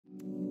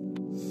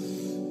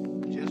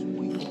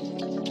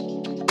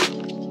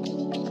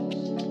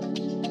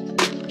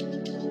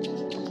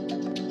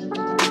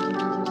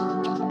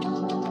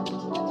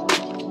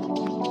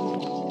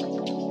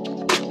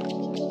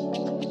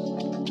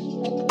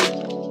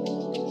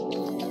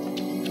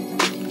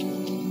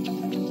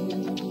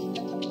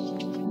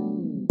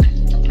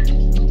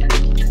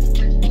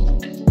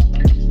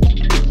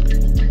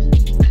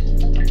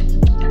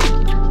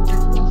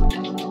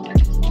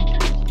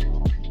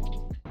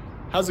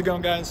How's it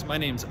going, guys? My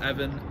name's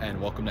Evan and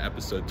welcome to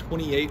episode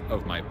 28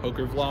 of my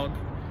poker vlog.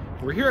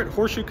 We're here at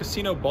Horseshoe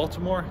Casino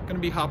Baltimore, gonna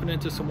be hopping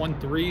into some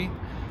 1-3.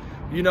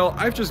 You know,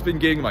 I've just been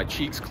getting my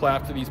cheeks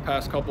clapped for these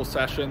past couple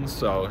sessions,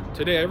 so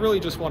today I really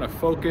just want to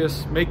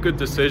focus, make good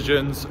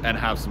decisions, and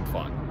have some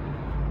fun.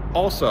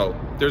 Also,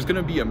 there's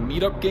gonna be a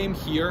meetup game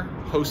here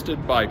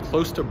hosted by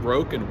Close to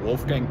Broke and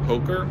Wolfgang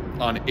Poker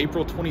on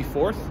April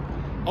 24th.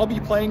 I'll be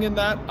playing in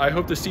that. I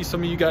hope to see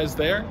some of you guys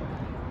there.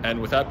 And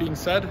with that being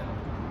said,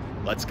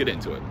 let's get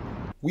into it.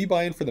 We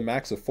buy in for the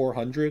max of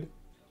 400.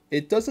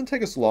 It doesn't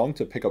take us long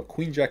to pick up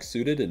Queen Jack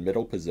suited in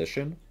middle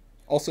position.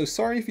 Also,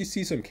 sorry if you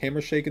see some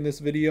camera shake in this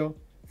video.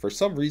 For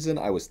some reason,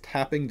 I was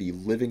tapping the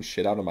living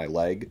shit out of my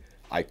leg.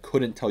 I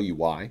couldn't tell you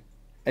why.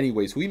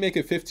 Anyways, we make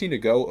it 15 to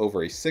go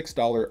over a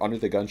 $6 under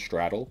the gun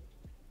straddle.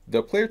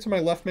 The player to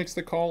my left makes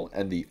the call,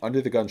 and the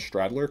under the gun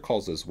straddler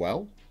calls as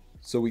well.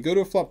 So we go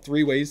to a flop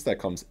three ways that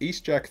comes Ace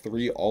Jack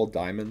 3 all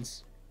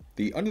diamonds.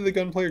 The under the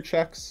gun player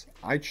checks,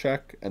 I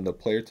check, and the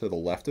player to the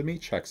left of me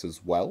checks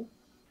as well.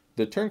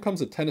 The turn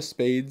comes a 10 of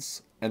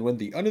spades, and when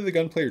the under the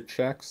gun player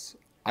checks,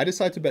 I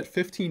decide to bet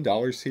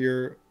 $15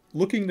 here,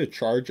 looking to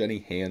charge any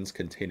hands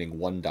containing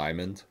one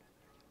diamond.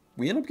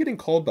 We end up getting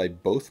called by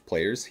both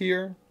players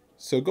here,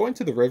 so going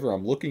to the river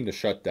I'm looking to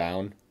shut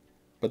down,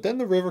 but then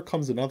the river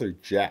comes another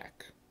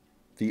jack.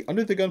 The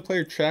under the gun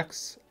player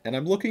checks, and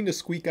I'm looking to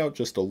squeak out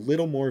just a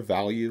little more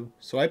value,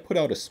 so I put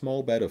out a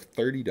small bet of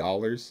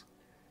 $30.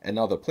 And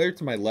now the player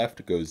to my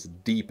left goes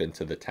deep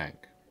into the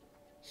tank.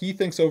 He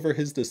thinks over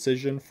his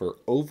decision for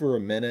over a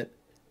minute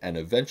and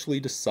eventually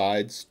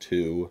decides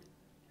to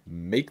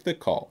make the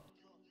call.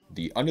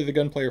 The under the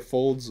gun player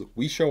folds,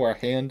 we show our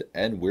hand,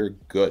 and we're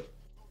good.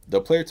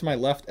 The player to my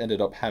left ended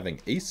up having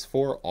Ace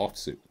 4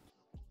 offsuit.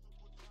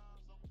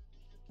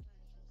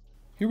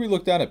 Here we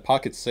look down at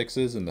pocket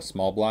sixes in the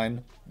small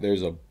blind.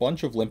 There's a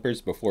bunch of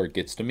limpers before it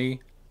gets to me.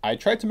 I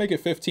tried to make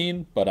it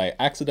 15, but I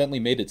accidentally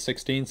made it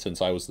 16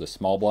 since I was the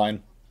small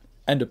blind.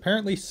 And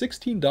apparently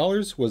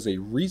 $16 was a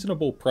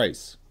reasonable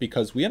price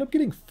because we end up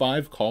getting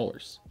 5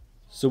 callers.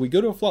 So we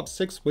go to a flop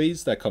 6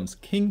 ways that comes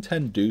King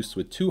 10 deuce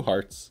with 2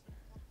 hearts.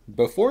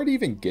 Before it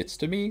even gets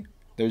to me,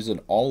 there's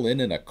an all in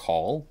and a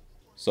call.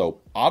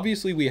 So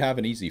obviously we have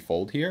an easy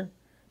fold here,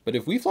 but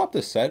if we flopped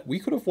the set, we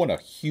could have won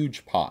a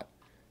huge pot.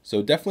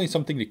 So definitely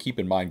something to keep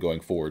in mind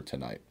going forward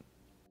tonight.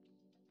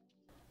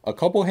 A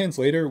couple hands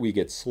later, we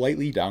get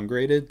slightly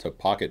downgraded to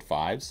pocket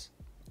 5s.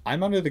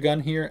 I'm under the gun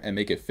here and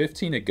make it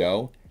 15 to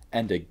go.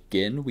 And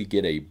again, we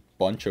get a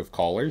bunch of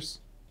callers.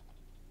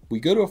 We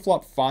go to a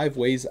flop 5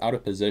 ways out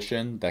of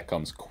position that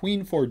comes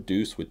Queen 4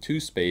 deuce with 2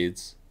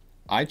 spades.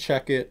 I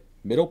check it,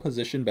 middle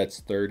position bets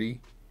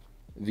 30.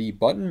 The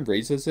button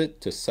raises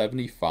it to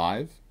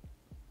 75.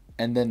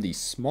 And then the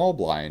small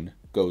blind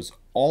goes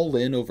all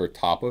in over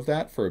top of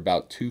that for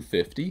about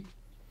 250.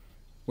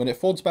 When it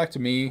folds back to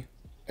me,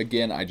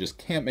 again, I just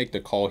can't make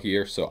the call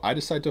here, so I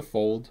decide to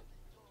fold.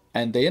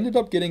 And they ended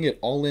up getting it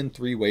all in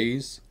 3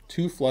 ways.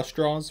 2 flush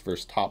draws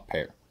versus top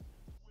pair.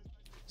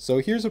 So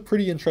here's a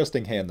pretty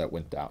interesting hand that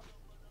went down.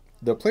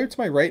 The player to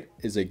my right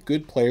is a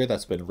good player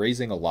that's been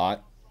raising a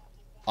lot.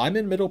 I'm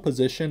in middle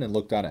position and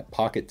look down at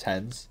pocket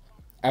 10s.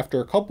 After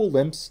a couple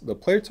limps, the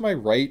player to my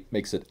right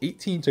makes it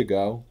 18 to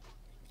go.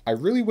 I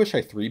really wish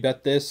I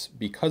 3-bet this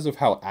because of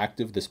how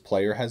active this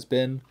player has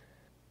been.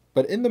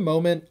 But in the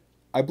moment,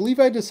 I believe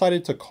I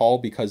decided to call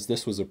because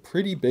this was a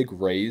pretty big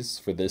raise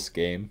for this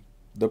game.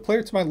 The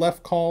player to my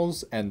left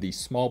calls, and the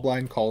small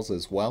blind calls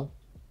as well.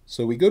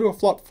 So we go to a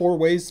flop 4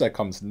 ways that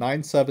comes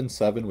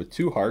 9-7-7 with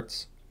 2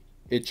 hearts.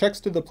 It checks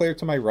to the player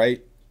to my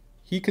right.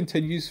 He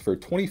continues for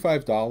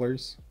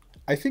 $25.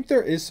 I think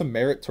there is some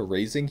merit to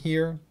raising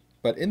here,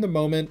 but in the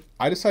moment,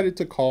 I decided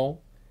to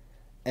call.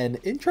 And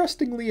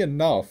interestingly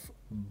enough,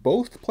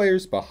 both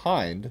players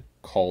behind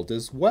called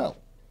as well.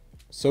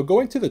 So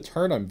going to the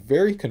turn, I'm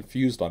very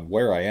confused on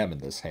where I am in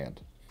this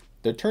hand.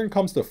 The turn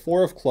comes to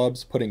 4 of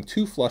clubs, putting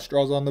 2 flush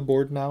draws on the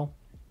board now.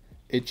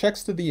 It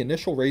checks to the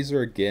initial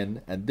raiser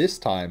again, and this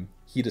time,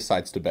 he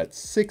decides to bet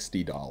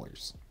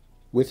 $60.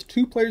 With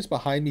 2 players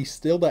behind me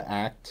still to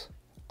act,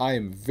 I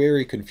am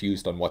very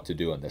confused on what to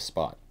do in this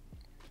spot.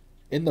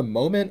 In the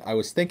moment, I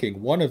was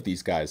thinking one of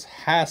these guys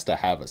has to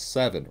have a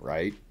 7,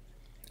 right?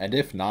 And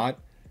if not,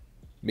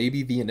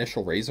 maybe the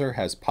initial raiser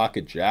has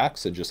pocket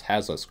jacks and just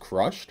has us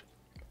crushed.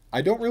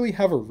 I don't really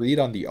have a read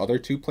on the other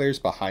 2 players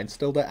behind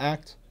still to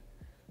act.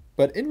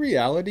 But in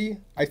reality,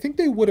 I think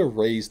they would have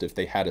raised if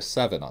they had a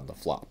 7 on the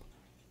flop.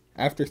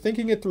 After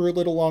thinking it through a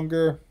little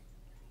longer,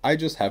 I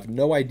just have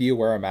no idea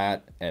where I'm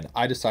at, and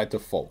I decide to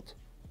fold.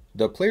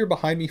 The player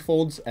behind me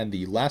folds, and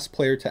the last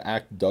player to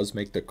act does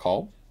make the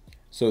call.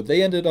 So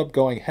they ended up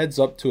going heads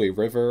up to a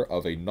river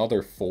of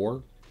another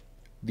 4.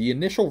 The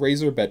initial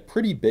raiser bet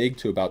pretty big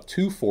to about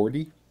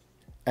 240,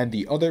 and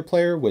the other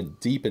player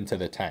went deep into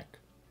the tank.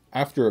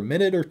 After a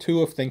minute or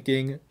 2 of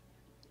thinking,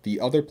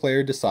 the other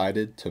player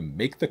decided to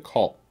make the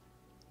call.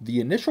 The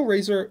initial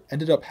raiser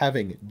ended up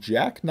having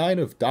Jack 9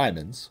 of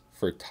diamonds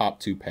for top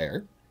 2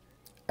 pair,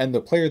 and the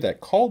player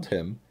that called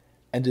him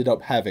ended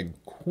up having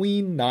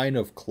queen 9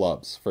 of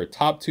clubs for a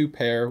top 2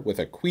 pair with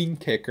a queen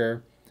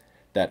kicker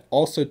that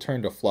also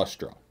turned a flush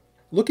draw.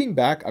 Looking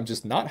back, I'm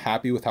just not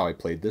happy with how I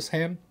played this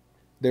hand.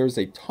 There was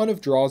a ton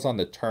of draws on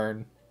the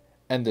turn,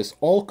 and this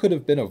all could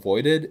have been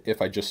avoided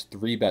if I just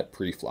 3-bet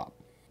pre-flop.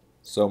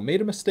 So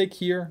made a mistake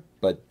here,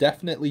 but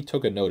definitely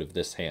took a note of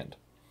this hand.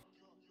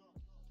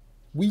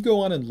 We go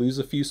on and lose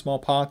a few small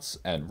pots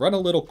and run a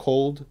little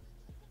cold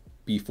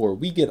before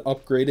we get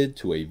upgraded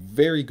to a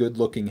very good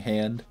looking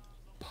hand,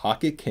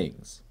 pocket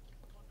kings.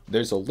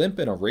 There's a limp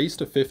and a raise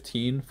to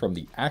 15 from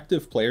the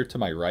active player to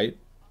my right.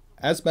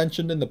 As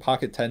mentioned in the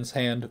pocket 10s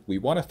hand, we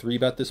want to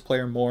 3-bet this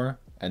player more,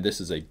 and this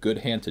is a good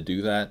hand to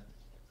do that.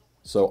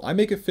 So I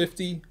make it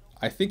 50.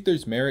 I think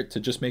there's merit to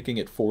just making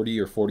it 40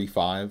 or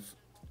 45,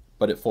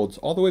 but it folds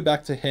all the way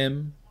back to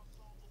him,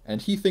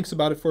 and he thinks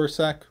about it for a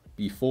sec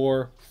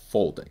before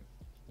folding.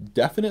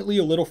 Definitely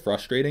a little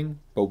frustrating,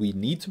 but we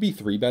need to be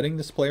 3-betting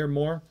this player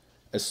more,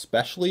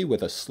 especially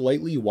with a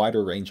slightly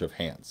wider range of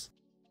hands.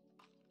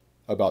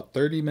 About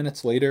 30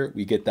 minutes later,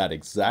 we get that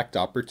exact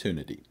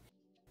opportunity.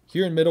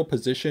 Here in middle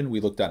position, we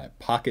look down at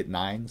pocket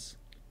 9s.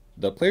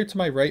 The player to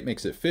my right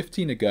makes it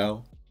 15 to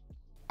go.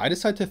 I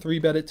decide to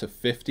 3-bet it to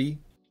 50,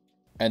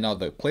 and now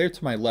the player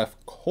to my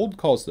left cold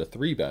calls the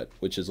 3-bet,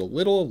 which is a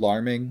little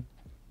alarming,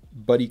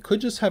 but he could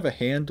just have a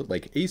hand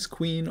like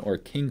ace-queen or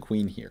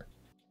king-queen here.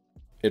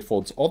 It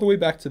folds all the way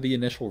back to the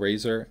initial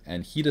raiser,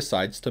 and he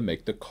decides to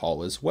make the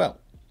call as well.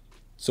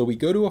 So we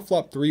go to a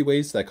flop 3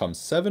 ways that comes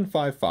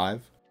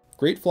 7-5-5.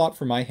 Great flop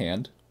for my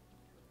hand.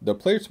 The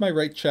player to my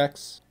right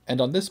checks, and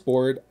on this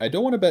board, I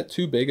don't want to bet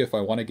too big if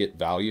I want to get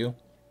value.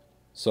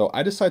 So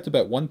I decide to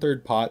bet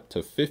 1/3 pot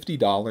to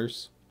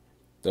 $50.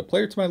 The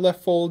player to my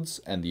left folds,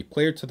 and the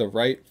player to the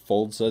right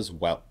folds as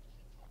well.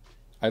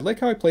 I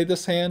like how I played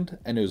this hand,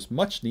 and it was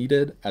much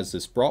needed as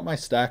this brought my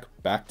stack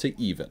back to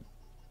even.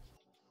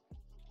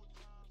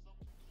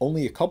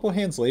 Only a couple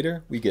hands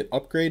later, we get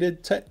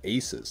upgraded to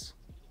aces.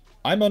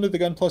 I'm under the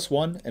gun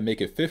 +1 and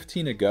make it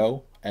 15 to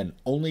go and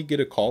only get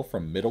a call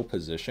from middle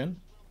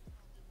position.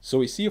 So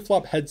we see a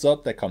flop heads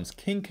up that comes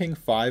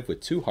king-king-5 with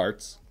 2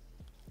 hearts.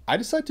 I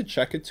decide to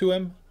check it to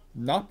him,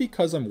 not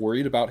because I'm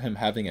worried about him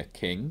having a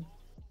king,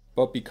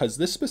 but because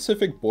this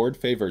specific board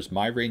favors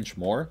my range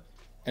more,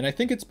 and I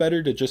think it's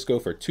better to just go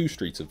for 2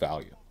 streets of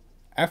value.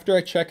 After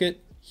I check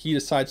it, he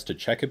decides to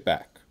check it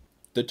back.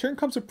 The turn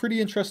comes a pretty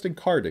interesting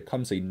card. It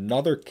comes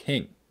another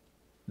king.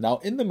 Now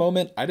in the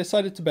moment, I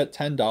decided to bet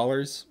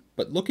 $10,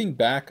 but looking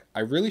back,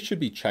 I really should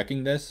be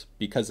checking this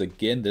because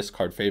again, this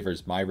card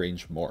favors my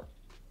range more.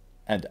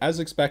 And as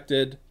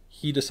expected,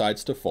 he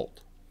decides to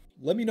fold.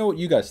 Let me know what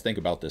you guys think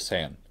about this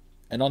hand.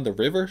 And on the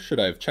river, should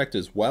I have checked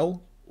as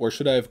well, or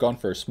should I have gone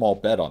for a small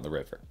bet on the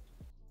river?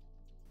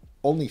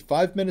 Only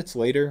 5 minutes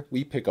later,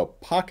 we pick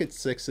up pocket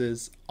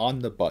 6s on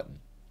the button.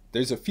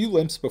 There's a few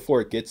limps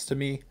before it gets to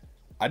me.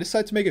 I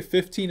decide to make it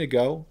 15 to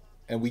go,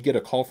 and we get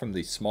a call from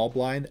the small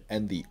blind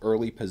and the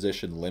early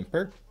position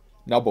limper.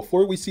 Now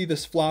before we see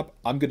this flop,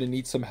 I'm going to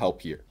need some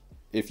help here.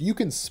 If you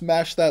can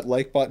smash that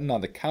like button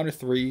on the count of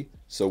 3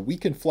 so we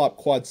can flop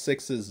quad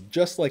 6s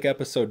just like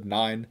episode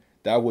 9,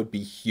 that would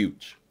be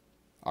huge.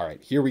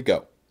 Alright, here we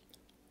go.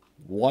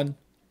 1,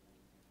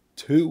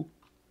 2,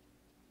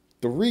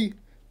 3.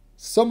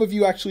 Some of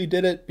you actually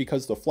did it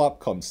because the flop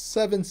comes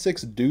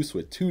 7-6 deuce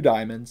with 2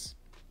 diamonds.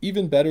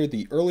 Even better,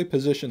 the early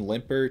position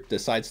limper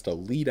decides to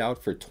lead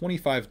out for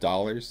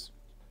 $25.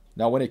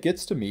 Now when it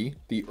gets to me,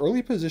 the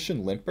early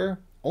position limper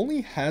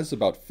only has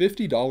about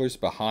 $50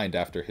 behind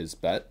after his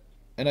bet,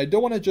 and I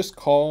don't want to just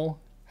call,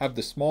 have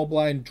the small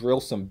blind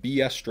drill some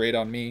BS straight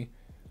on me,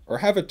 or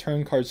have a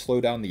turn card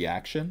slow down the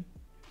action.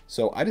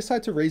 So I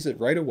decide to raise it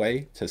right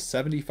away to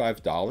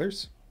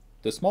 $75.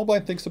 The small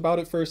blind thinks about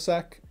it for a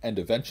sec and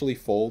eventually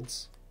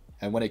folds,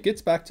 and when it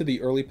gets back to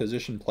the early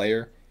position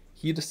player,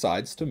 he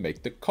decides to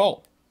make the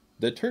call.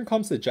 The turn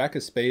comes to jack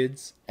of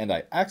spades, and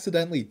I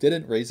accidentally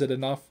didn't raise it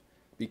enough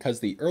because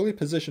the early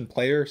position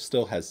player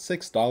still has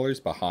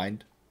 $6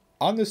 behind.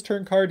 On this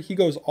turn card, he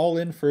goes all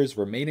in for his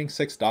remaining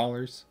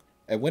 $6,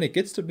 and when it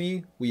gets to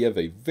me, we have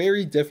a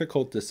very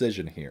difficult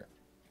decision here.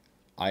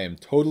 I am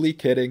totally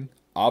kidding.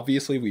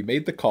 Obviously, we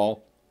made the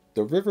call.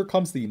 The river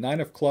comes the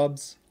 9 of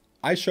clubs.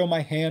 I show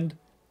my hand,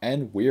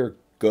 and we're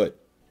good.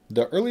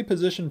 The early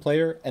position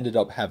player ended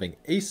up having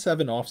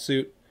ace-7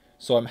 offsuit,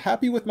 so I'm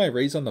happy with my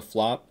raise on the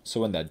flop,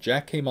 so when that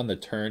jack came on the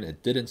turn,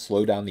 it didn't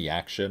slow down the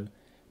action,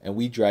 and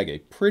we drag a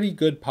pretty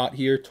good pot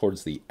here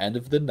towards the end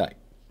of the night.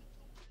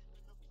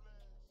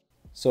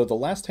 So the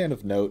last hand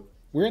of note,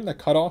 we're in the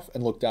cutoff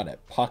and look down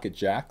at pocket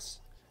jacks.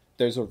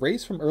 There's a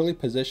raise from early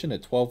position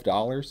at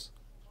 $12.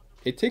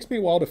 It takes me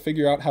a while to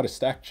figure out how to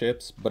stack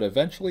chips, but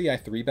eventually I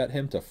 3-bet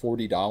him to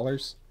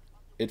 $40.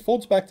 It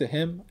folds back to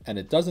him, and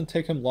it doesn't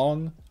take him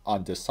long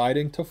on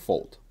deciding to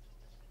fold.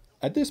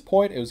 At this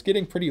point, it was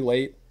getting pretty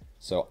late,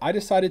 so I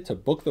decided to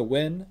book the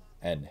win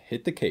and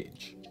hit the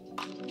cage.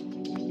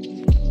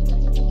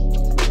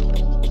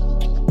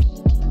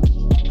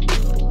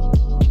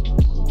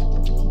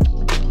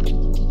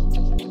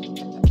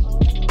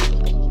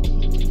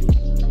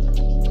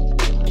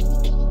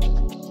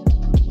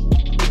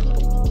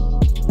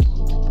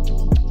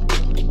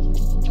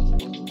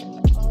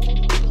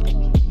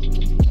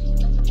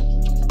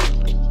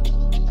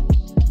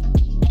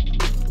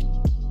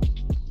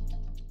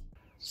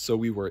 So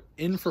we were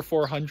in for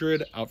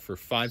 400, out for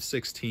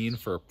 516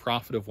 for a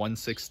profit of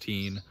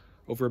 116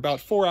 over about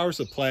 4 hours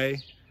of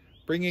play,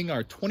 bringing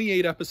our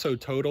 28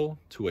 episode total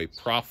to a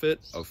profit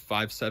of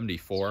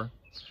 574.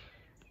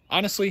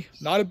 Honestly,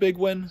 not a big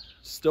win,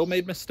 still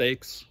made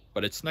mistakes,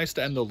 but it's nice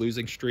to end the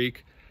losing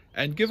streak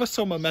and give us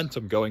some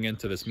momentum going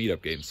into this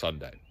meetup game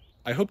Sunday.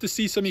 I hope to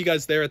see some of you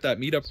guys there at that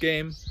meetup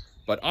game,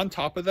 but on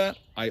top of that,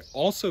 I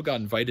also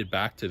got invited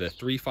back to the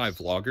 3-5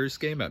 Vloggers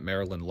game at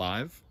Maryland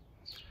Live.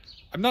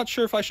 I'm not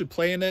sure if I should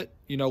play in it,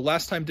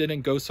 last time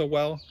didn't go so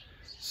well,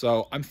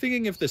 so I'm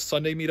thinking if this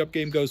Sunday meetup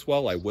game goes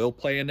well, I will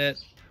play in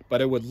it, but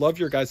I would love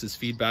your guys'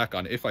 feedback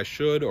on if I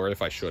should or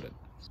if I shouldn't.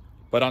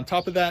 But on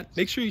top of that,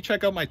 make sure you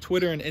check out my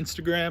Twitter and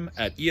Instagram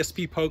at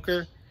ESP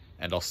Poker,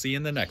 and I'll see you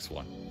in the next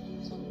one.